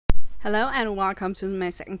Hello and welcome to my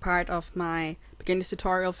second part of my beginner's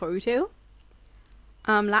tutorial for UTAU.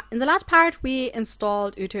 In the last part we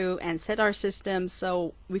installed UTAU and set our system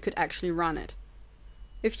so we could actually run it.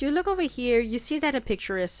 If you look over here, you see that a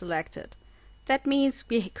picture is selected. That means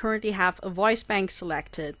we currently have a voice bank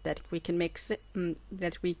selected that we can make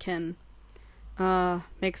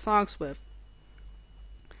make songs with.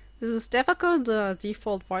 This is difficult, the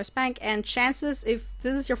default voice bank, and chances if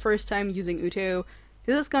this is your first time using UTAU,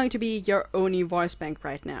 this is going to be your only voice bank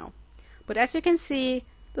right now. But as you can see,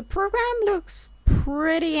 the program looks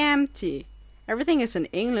pretty empty. Everything is in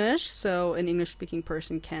English, so an English-speaking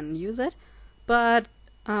person can use it. But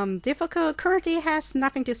difficult currently has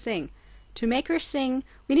nothing to sing. To make her sing,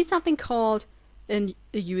 we need something called a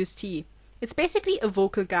UST. It's basically a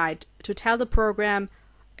vocal guide to tell the program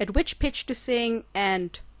at which pitch to sing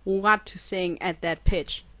and what to sing at that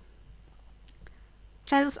pitch.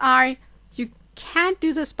 Chances are you can't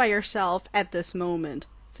do this by yourself at this moment,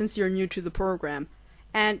 since you're new to the program,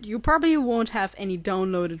 and you probably won't have any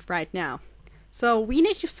downloaded right now. So we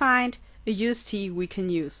need to find a UST we can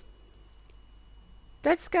use.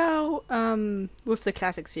 Let's go with the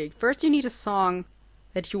classics here. First you need a song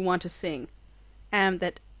that you want to sing, and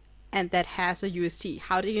that has a UST.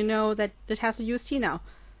 How do you know that it has a UST now?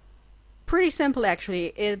 Pretty simple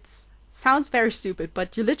actually. It sounds very stupid,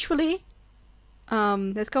 but you literally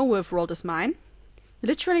let's go with World Is Mine. You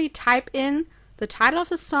literally type in the title of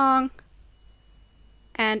the song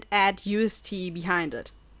and add UST behind it.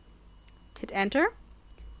 Hit enter.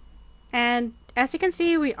 And as you can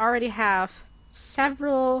see, we already have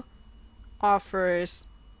several offers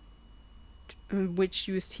which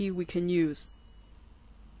UST we can use.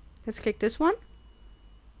 Let's click this one.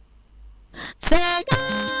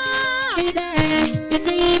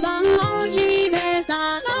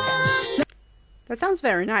 That sounds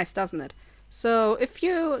very nice, doesn't it? So if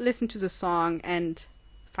you listen to the song and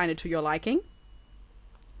find it to your liking,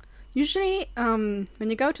 usually when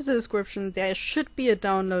you go to the description there should be a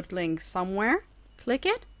download link somewhere. Click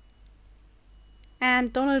it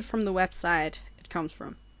and download it from the website it comes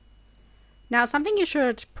from. Now something you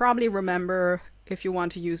should probably remember if you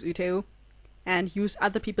want to use UTAU and use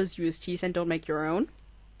other people's USTs and don't make your own,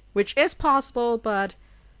 which is possible but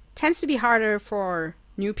tends to be harder for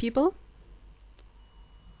new people.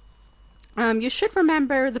 You should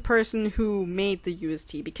remember the person who made the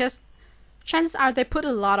UST, because chances are they put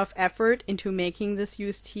a lot of effort into making this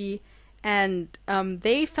UST, and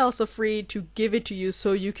they felt so free to give it to you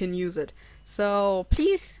so you can use it. So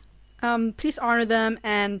please honor them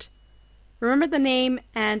and remember the name,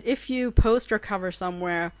 and if you post your cover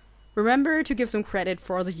somewhere, remember to give them credit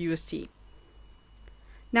for the UST.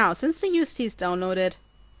 Now, since the UST is downloaded,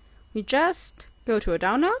 we just go to our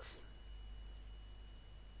downloads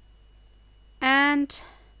and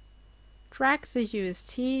drag the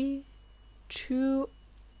UST to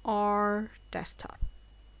our desktop.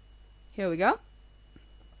 Here we go.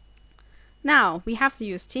 Now we have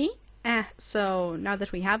the UST, so now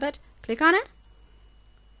that we have it, click on it.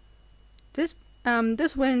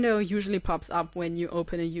 This window usually pops up when you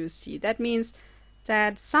open a UST. That means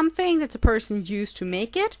that something that the person used to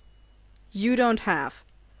make it, you don't have.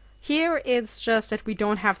 Here it's just that we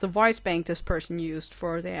don't have the voice bank this person used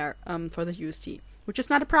for their for the UST, which is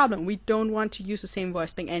not a problem. We don't want to use the same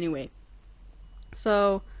voice bank anyway.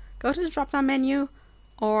 So go to the drop down menu,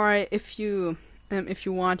 or if you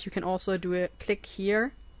want, you can also do it. Click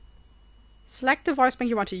here, select the voice bank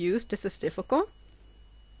you want to use. This is difficult.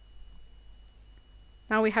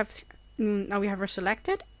 Now we have her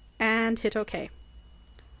selected and hit OK.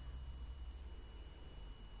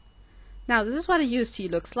 Now this is what a UST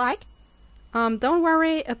looks like. Don't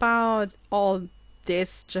worry about all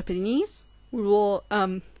this Japanese. We will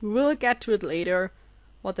get to it later,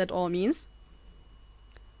 what that all means.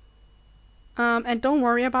 And don't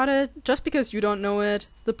worry about it. Just because you don't know it,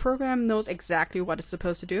 the program knows exactly what it's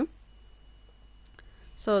supposed to do.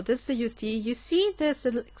 So this is a UST. You see this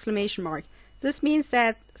little exclamation mark. This means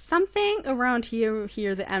that something around here,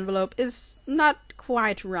 the envelope, is not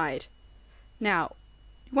quite right. Now,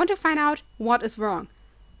 you want to find out what is wrong.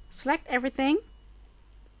 Select everything,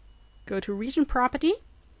 go to region property,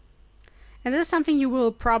 and this is something you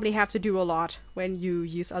will probably have to do a lot when you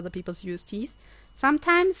use other people's USTs.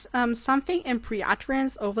 Sometimes something in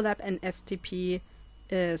pre-utterance, overlap, and STP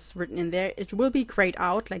is written in there. It will be grayed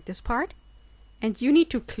out, like this part, and you need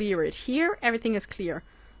to clear it. Here, everything is clear.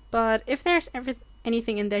 But if there's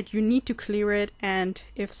anything in there, you need to clear it, and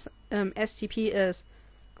if STP is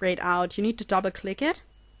grayed out, you need to double click it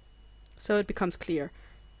so it becomes clear.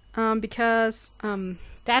 Because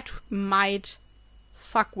that might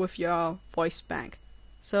fuck with your voice bank.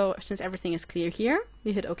 So since everything is clear here,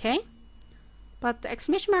 we hit OK. But the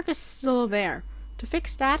exclamation mark is still there. To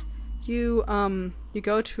fix that, you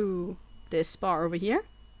go to this bar over here,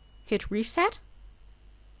 hit reset,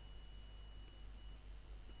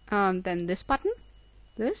 then this button,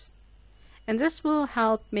 and this will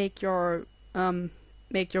help make your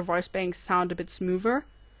Voicebanks sound a bit smoother,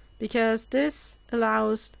 because this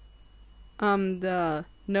allows the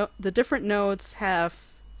different notes have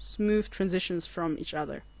smooth transitions from each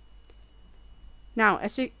other. Now,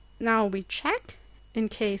 we check in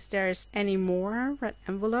case there's any more red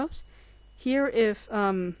envelopes. Here, if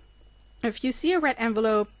you see a red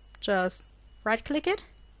envelope, just right-click it,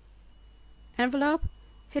 envelope,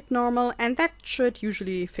 hit normal, and that should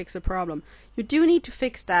usually fix the problem. You do need to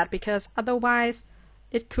fix that because otherwise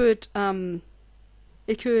it could mess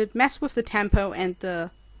with the tempo and the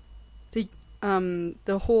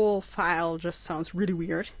whole file just sounds really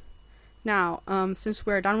weird. Now, since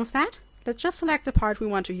we're done with that, let's just select the part we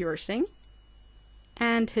want to hear her sing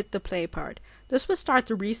and hit the play part. This will start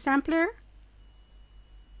the resampler,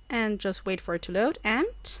 and just wait for it to load, and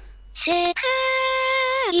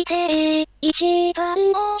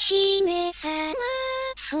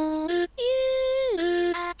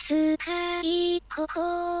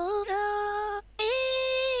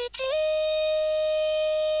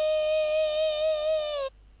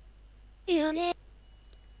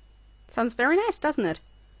sounds very nice, doesn't it?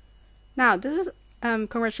 Now, this is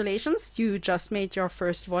congratulations, you just made your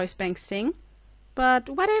first Voicebank sing. But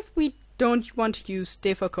what if we don't want to use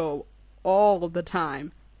difficult all the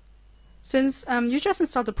time? Since you just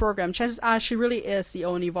installed the program, chances are she really is the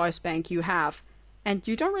only Voicebank you have, and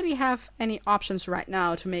you don't really have any options right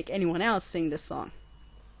now to make anyone else sing this song.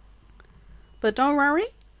 But don't worry,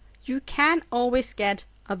 you can always get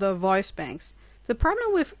other Voicebanks. The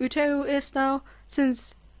problem with UTAU is though,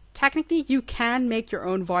 since technically you can make your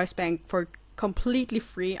own Voicebank for completely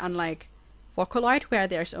free, unlike Vocaloid, where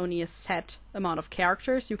there's only a set amount of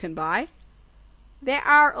characters you can buy. There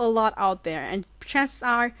are a lot out there, and chances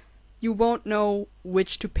are you won't know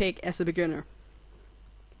which to pick as a beginner.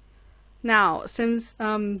 Now, since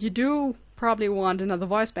you do probably want another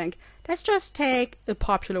Voicebank, let's just take a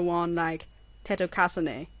popular one like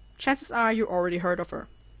Teto. Chances are you already heard of her.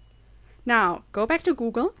 Now, go back to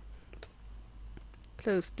Google,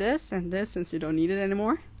 close this and this since you don't need it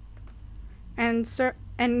anymore, and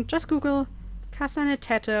just Google Kasane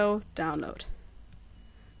Teto download.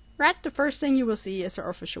 Right, the first thing you will see is our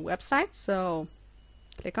official website, so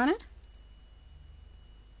click on it,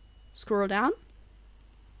 scroll down,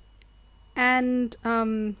 and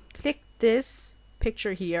click this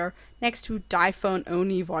picture here next to diphone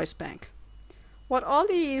only Voicebank. What all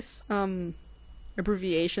these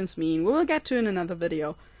abbreviations mean, we will get to in another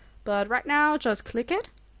video, but right now just click it.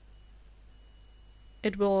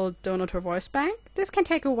 It will download her Voicebank. This can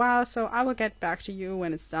take a while, so I will get back to you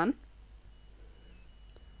when it's done.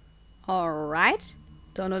 Alright,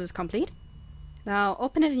 download is complete. Now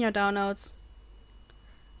open it in your downloads.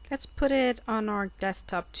 Let's put it on our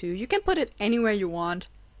desktop too. You can put it anywhere you want.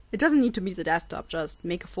 It doesn't need to be the desktop, just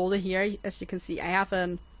make a folder here. As you can see, I have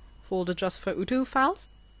a folder just for UTAU files.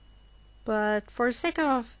 But for the sake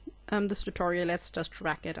of this tutorial, let's just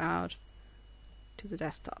drag it out to the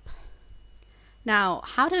desktop. Now,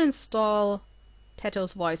 how to install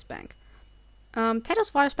Teto's Voicebank.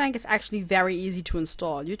 Teto's Voicebank is actually very easy to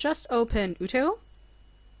install. You just open UTAU.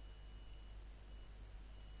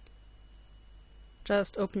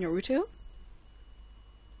 Just open your UTAU.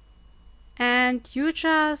 And you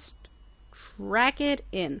just drag it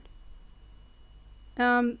in.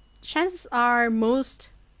 Chances are most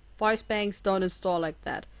Voicebanks don't install like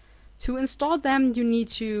that. To install them,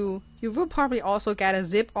 you will probably also get a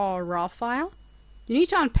zip or a raw file. You need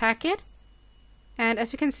to unpack it, and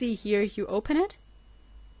as you can see here, you open it,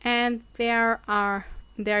 and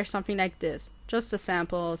there's something like this, just the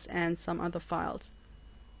samples and some other files.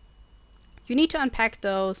 You need to unpack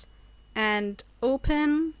those and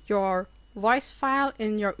open your voice file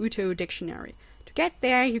in your UTAU dictionary. To get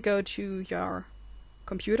there, you go to your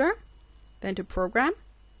computer, then to program,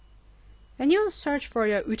 then you search for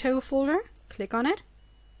your UTAU folder, click on it,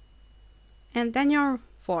 and then your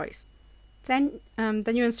voice. Then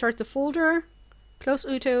you insert the folder, close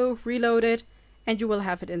UTAU, reload it, and you will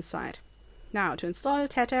have it inside. Now, to install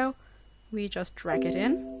Teto, we just drag it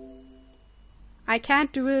in. I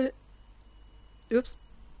can't do it. Oops.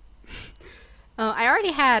 I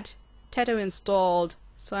already had Teto installed,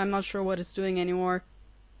 so I'm not sure what it's doing anymore.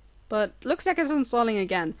 But looks like it's installing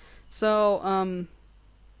again. So,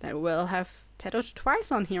 then we'll have Teto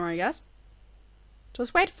twice on here, I guess.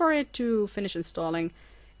 Just wait for it to finish installing.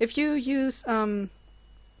 If you use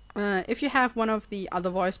if you have one of the other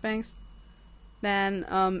voice banks, then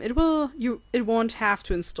it won't have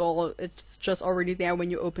to install. It's just already there when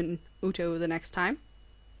you open UTAU the next time.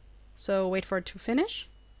 So wait for it to finish.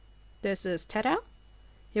 This is Teto.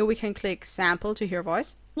 Here we can click sample to hear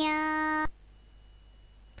voice. Yeah.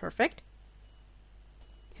 Perfect.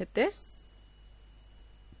 Hit this.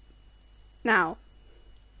 Now,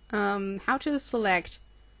 how to select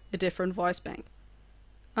a different voice bank.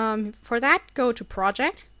 For that, go to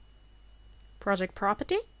Project, Project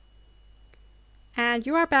Property, and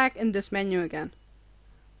you are back in this menu again.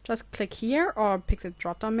 Just click here or pick the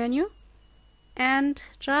drop-down menu and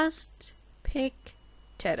just pick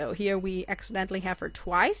Teto. Here we accidentally have her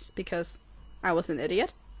twice because I was an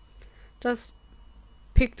idiot. Just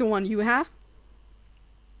pick the one you have,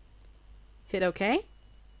 hit OK,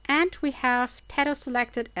 and we have Teto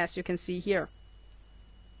selected, as you can see here.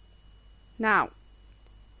 Now,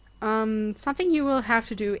 something you will have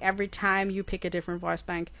to do every time you pick a different voice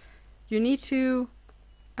bank. You need to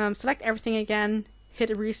select everything again,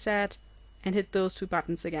 hit reset, and hit those two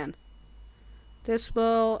buttons again. This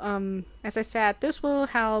will, as I said, this will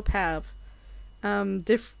help have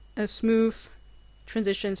smooth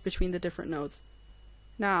transitions between the different nodes.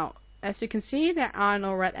 Now, as you can see, there are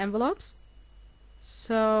no red envelopes,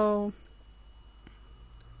 so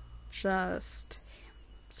just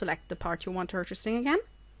select the part you want her to sing again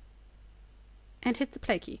and hit the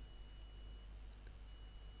play key.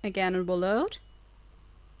 Again, it will load.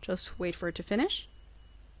 Just wait for it to finish.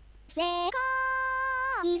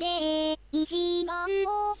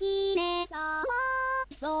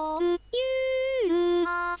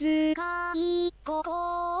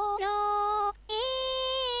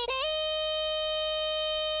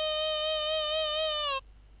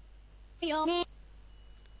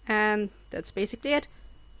 And that's basically it.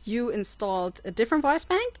 You installed a different voice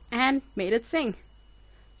bank and made it sing.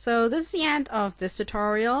 So this is the end of this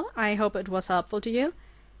tutorial. I hope it was helpful to you.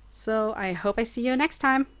 So I hope I see you next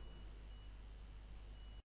time.